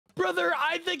Brother,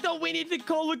 I think that we need to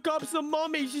call the cops on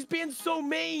Mommy. She's being so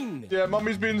mean. Yeah,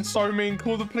 Mummy's being so mean.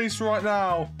 Call the police right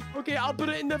now. Okay, I'll put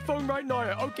it in the phone right now.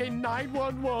 Okay,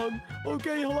 911.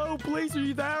 Okay, hello, police. Are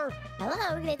you there?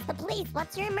 Hello, it's the police.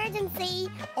 What's your emergency?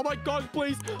 Oh my gosh,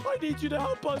 please. I need you to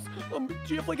help us. Do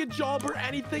you have like a job or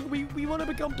anything? We want to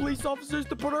become police officers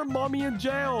to put our mommy in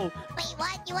jail. Wait,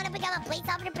 what? You want to become a police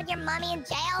officer to put your mommy in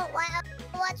jail?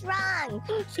 What's wrong?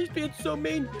 She's being so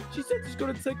mean. She said she's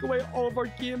going to take away all of our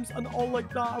games and all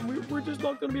like that. And we're just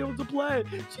not going to be able to play.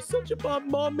 She's such a bad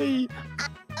mommy.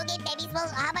 Okay, babies. Well,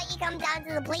 how about you come down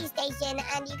to the police station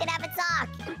and you can have a talk?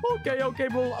 Okay.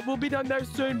 We'll be down there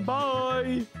soon.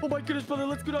 Bye. Oh my goodness, brother.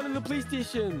 Let's go down to the police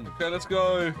station. Okay, let's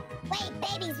go. Wait,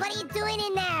 babies. What are you doing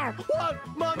in there? What?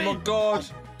 Mommy? Oh my God.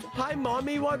 Hi,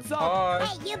 Mommy. What's up? Hi.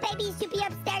 Hey, you babies should be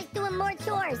upstairs doing more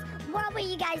chores. What were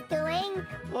you guys doing?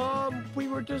 We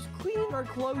were just cleaning our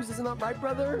clothes. Isn't that right,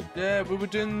 brother? Yeah, we were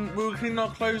cleaning our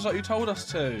clothes like you told us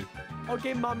to.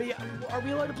 Okay, Mommy. Are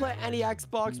we allowed to play any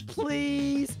Xbox,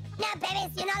 please? No, babies,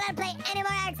 you're not allowed to play any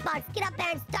more Xbox. Get up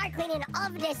there and start cleaning all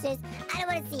the dishes. I don't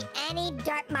want to see any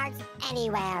dirt marks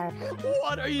anywhere.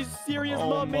 What? Are you serious, Oh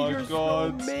Mommy? my You're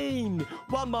God. so mean.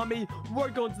 Well, Mommy, we're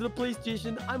going to the police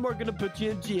station and we're going to put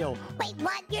you in jail. Wait,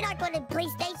 what? You're not going to the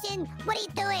police station? What are you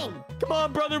doing? Come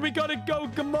on, brother. We got to go.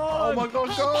 Come on. Oh my God,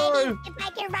 Hey, go! babies, get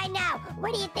back here right now.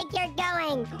 Where do you think you're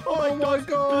going? Oh my God. gosh.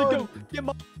 Go. Get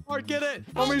my car. Get it.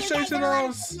 Mommy's Hey, you guys chasing are allowed to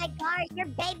us. in my car. You're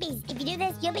babies. If you do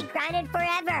this, you'll be grounded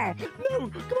forever. No.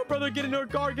 Come on, brother. Get in our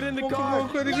car. Get in the Come car. on,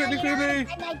 quickly, No, quickly, you're not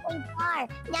quickly. in my clean car.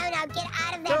 No, get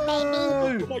out of there, baby.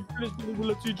 Oh No. my goodness. We'll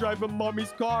let you drive in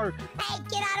Mommy's car. Hey,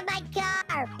 get out of my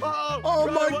car. Oh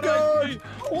brother, my what did I God.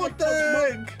 say? What the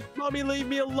heck? Mommy, leave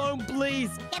me alone, please.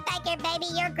 Get back here, baby.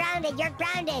 You're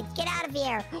grounded. Get out of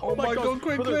here. Oh my gosh, God,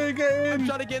 quickly, brother, get I'm in.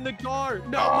 trying to get in the car.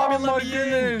 No, Oh Mommy, my let me in.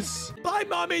 goodness. Bye,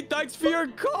 Mommy. Thanks for your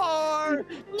car.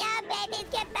 No, babies,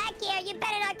 get back here. You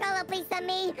better not call the police on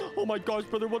me. Oh my gosh,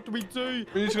 brother, what do we do?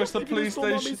 We need to go to the They police stole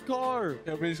station. Mommy's car.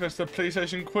 Yeah, we need to go to the police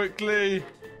station quickly.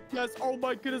 Yes, oh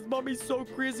my goodness, Mommy's so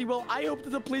crazy. Well, I hope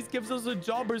that the police gives us a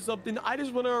job or something. I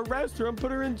just want to arrest her and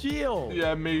put her in jail.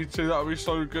 Yeah, me too. That would be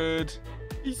so good.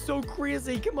 He's so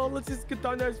crazy. Come on, let's just get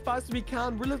down there as fast as we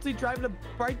can. We're literally driving a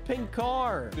bright pink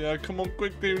car. Yeah, come on,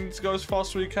 quickly. We need to go as fast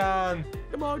as we can.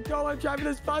 Come on, go. I'm driving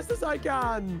as fast as I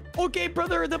can. Okay,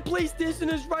 brother, the police station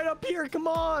is right up here. Come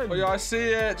on. Oh, yeah, I see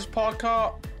it. Just park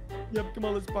up. Yep, come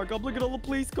on, let's park up. Look at all the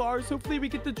police cars. Hopefully we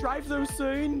get to drive those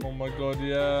soon. Oh, my God,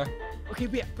 yeah. Okay,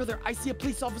 wait, brother, I see a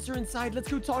police officer inside. Let's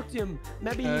go talk to him.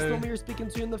 Maybe he's the one we were speaking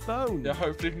to on the phone. Yeah,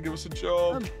 hopefully he can give us a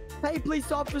job. Hey,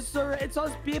 police officer, it's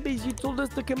us babies. You told us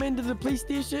to come into the police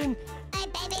station. Hey,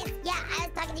 babies. Yeah, I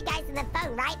was talking to you guys on the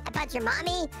phone, right? About your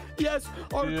mommy. Yes,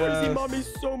 our crazy Yes.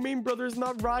 mommy's so mean, brother. Isn't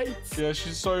that right? Yeah,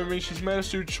 she's so mean. She's made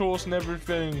us do chores and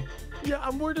everything. Yeah,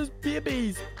 and we're just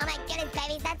babies. Oh my goodness,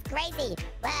 babies, that's crazy.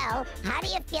 Well, how do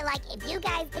you feel like if you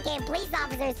guys became police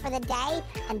officers for the day,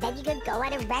 and then you could go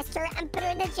and arrest her and put her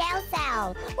in the jail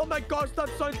cell? Oh my gosh, that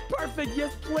sounds perfect.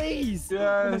 Yes, please.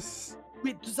 Yes.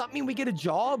 Wait, does that mean we get a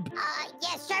job? Yeah,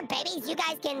 sure, babies. You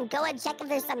guys can go and check if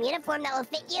there's some uniform that will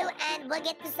fit you, and we'll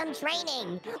get to some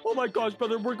training. Oh my gosh,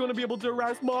 brother, we're gonna be able to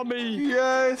arrest mommy.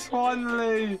 Yes,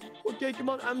 finally. Okay, come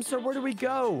on, sir, where do we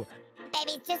go?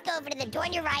 Babies, just go over to the door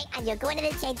on your right, and you'll go into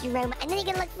the changing room, and then you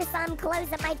can look for some clothes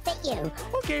that might fit you.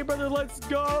 Okay, brother, let's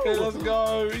go. Okay, let's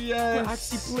go. We're Yes.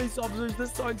 actually police officers.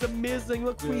 This sounds amazing.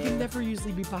 Look, we Yeah. can never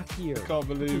usually be back here. Can't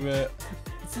believe it.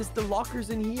 It says the lockers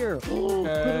in here.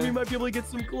 Brother, we might be able to get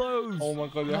some clothes. Oh my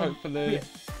God, yeah, hopefully. Wait,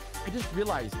 I just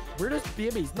realized we're just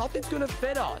babies. Nothing's gonna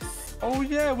fit us. Oh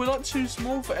yeah, we're not too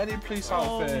small for any police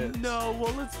outfit. Oh no,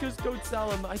 well let's just go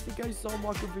tell him. I think I saw him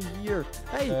walk over here.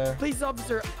 Hey, Yeah. police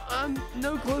officer,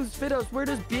 no clothes fit us. We're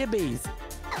just babies.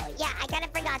 Oh, yeah, I kind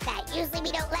of forgot that. Usually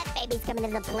we don't let babies come into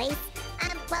the police.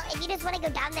 Well, if you just want to go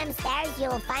down them stairs,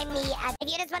 you'll find me at...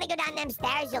 If you just want to go down them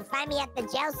stairs, you'll find me at the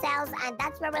jail cells, and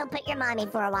that's where we'll put your mommy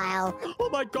for a while. Oh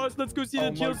my gosh, let's go see Oh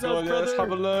the my jail cells, God, yeah, brother. let's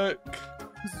have a look.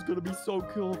 This is gonna be so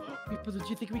cool. Wait, brother, do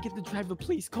you think we get to drive a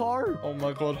police car? Oh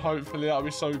my God, hopefully that'll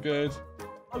be so good.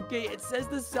 Okay, it says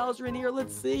the cells are in here.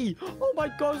 Let's see. Oh my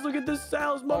gosh, look at the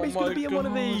cells. Mommy's oh gonna be in one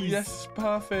of God, these. Yes,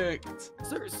 perfect.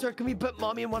 Sir, can we put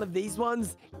mommy in one of these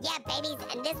ones? Yeah, babies,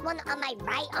 and this one on my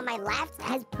right, on my left,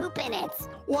 has poop in it.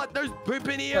 What? There's poop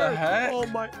in here? heck? Oh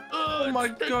my. Oh my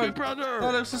stinky, God, brother.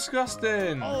 that looks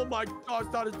disgusting. Oh my gosh,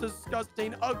 that is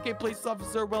disgusting. Okay, police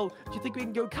officer, well, do you think we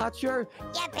can go catch her?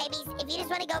 Yeah, babies, if you just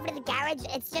want to go over to the garage,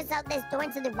 it's just out this door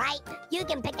to the right. You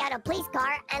can pick out a police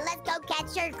car, and let's go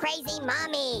catch your crazy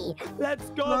mommy. Let's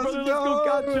go, Let's brother. Let's go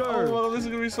catch her. Oh, well, this is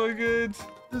gonna be so good.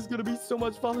 This is gonna be so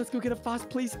much fun. Let's go get a fast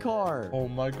police car. Oh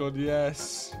my god,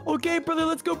 yes. Okay, brother,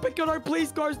 let's go pick out our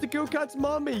police cars to go catch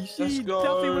mommy. She Let's go.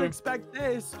 definitely would expect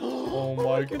this. Oh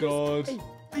my goodness. god. Hey,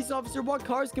 police officer, what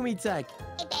cars can we take?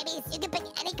 Hey, babies, you can pick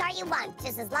any car you want,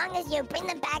 just as long as you bring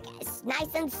them back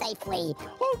nice and safely.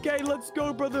 Okay, let's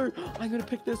go, brother. I'm gonna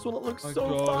pick this one. It looks My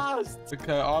so God. fast.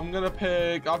 Okay, I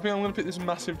think I'm gonna pick this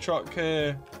massive truck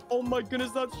here. Oh my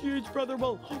goodness, that's huge, brother.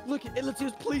 Well, look, it lets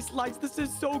use police lights. This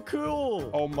is so cool.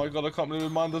 Oh my god, I can't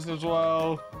believe mine does as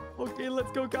well. Okay,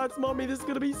 let's go catch mommy. This is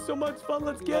gonna be so much fun.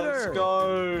 Let's get her. Let's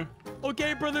go.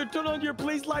 Okay, brother, turn on your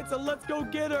police lights and let's go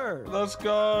get her. Let's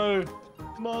go.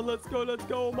 Come on, let's go, let's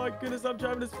go. Oh my goodness, I'm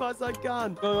driving as fast as I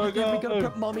can. Go, Okay, we go. gotta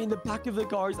put mommy in the back of the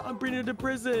cars. I'm bringing her to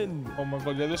prison. Oh my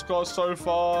god, yeah, this car's so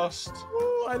fast.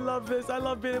 Ooh, I love this. I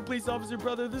love being a police officer,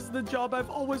 brother. This is the job I've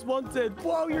always wanted.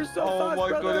 Whoa, you're so Oh fast, my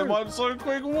brother. god, it went so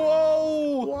quick.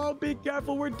 Whoa. Whoa, be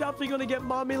careful. We're definitely gonna get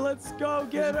mommy. Let's go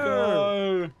get Let's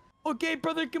her. go. Okay,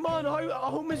 brother, come on.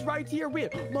 Home is right here.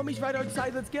 Wait, mommy's right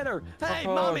outside. Let's get her. Hey,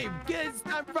 Uh-huh. mommy,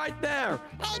 stand right there.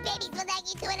 Hey, babies, what the heck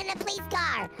you doing in a police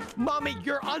car? Mommy,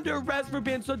 you're under arrest for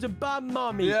being such a bad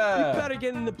mommy. Yeah. You better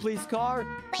get in the police car.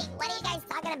 Wait, what are you guys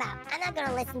talking about? I'm not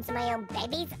gonna listen to my own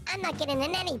babies. I'm not getting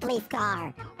in any police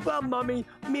car. Well, mommy,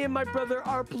 me and my brother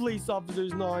are police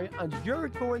officers now, and you're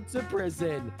going to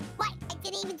prison. What? I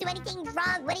didn't even do anything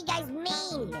wrong. What do you guys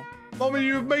mean? Mommy,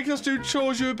 you were making us do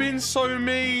chores. You were being so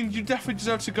mean. You definitely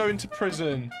deserve to go into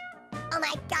prison. Oh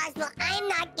my gosh, well, I'm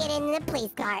not getting in the police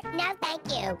car. No, thank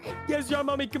you. Yes, your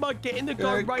mommy. Come on, get in the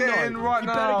car Yeah, right get now. in right you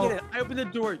now. better get in. I open the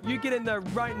door. You get in there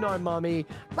right now, mommy.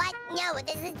 What? No,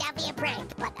 this is definitely a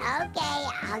prank. But okay,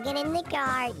 I'll get in the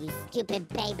car, you stupid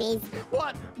babies.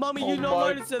 What? Mommy, Oh you know my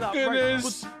how to say that.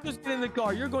 goodness. Right, well, just get in the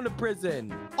car. You're going to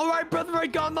prison. All right, brother, I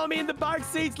got mommy in the back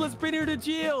seats. Let's bring her to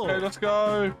jail. Okay, let's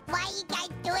go. Why are you guys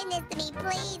doing this to me?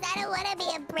 Please, I don't want to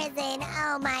be in prison.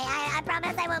 Oh my, I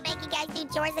promise I won't make you guys do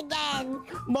chores again.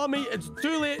 Mommy, it's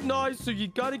too late now, so you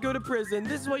gotta go to prison.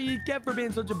 This is what you get for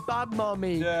being such a bad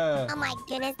mommy. Yeah. Oh my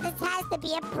goodness, this has to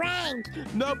be a prank.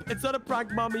 Nope, it's not a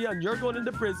prank, mommy, and you're going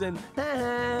into prison.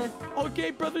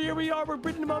 Okay, brother, here we are. We're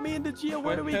bringing mommy into jail.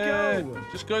 Where do we Okay, go?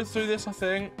 just go through this, I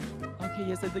think. Okay,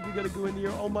 yes, I think we gotta go in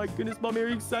here. Oh my goodness, mommy, are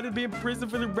you excited to be in prison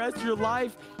for the rest of your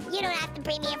life? You don't have to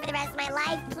bring me here for the rest of my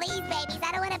life. Please, babies,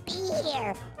 I don't want to be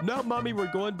here. No, mommy,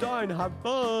 we're going down. Have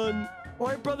fun. All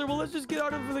right, brother, well, let's just get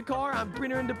out of the car and bring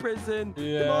her into prison.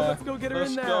 Yeah. Come on, let's go get her Let's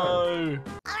in there. go.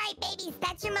 All right, babies,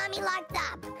 that's your mommy locked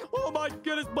up. Oh my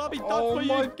goodness, mommy, that's Oh what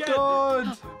my you get.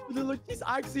 god. Look, he's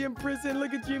actually in prison.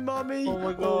 Look at you, mommy. Oh my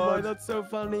Oh my, God. that's so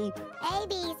funny.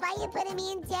 Babies, why are you putting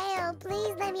me in jail?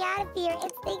 Please let me out of here.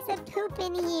 It stinks of poop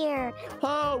in here.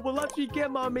 Oh, well, that's what you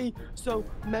get, mommy. So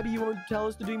maybe you won't tell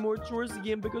us to do more chores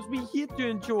again because we hate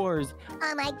doing chores.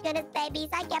 Oh my goodness, babies,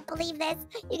 I can't believe this.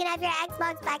 You can have your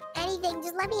Xbox back, anything.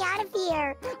 Just let me out of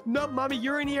here. No, mommy,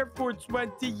 you're in here for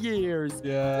 20 years.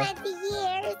 Yeah. 20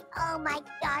 years? Oh my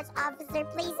gosh, officer,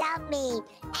 please help me.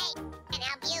 Hey, can I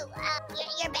help you?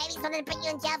 Your baby's wanted to put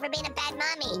you in jail for being a bad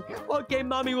mommy. Okay,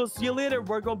 mommy, we'll see you later.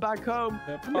 We're going back home.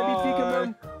 Yeah, Maybe if you come bye.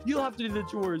 home, you'll have to do the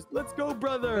chores. Let's go,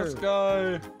 brother. Let's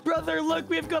go. Brother, look,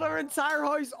 we've got our entire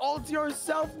house all to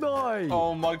yourself now.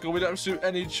 Oh my god, we don't have to do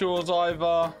any chores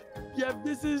either. Yeah,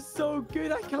 this is so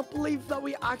good. I can't believe that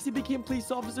we actually became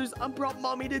police officers and brought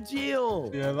mommy to jail.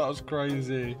 Yeah, that was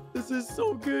crazy. This is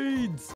so good.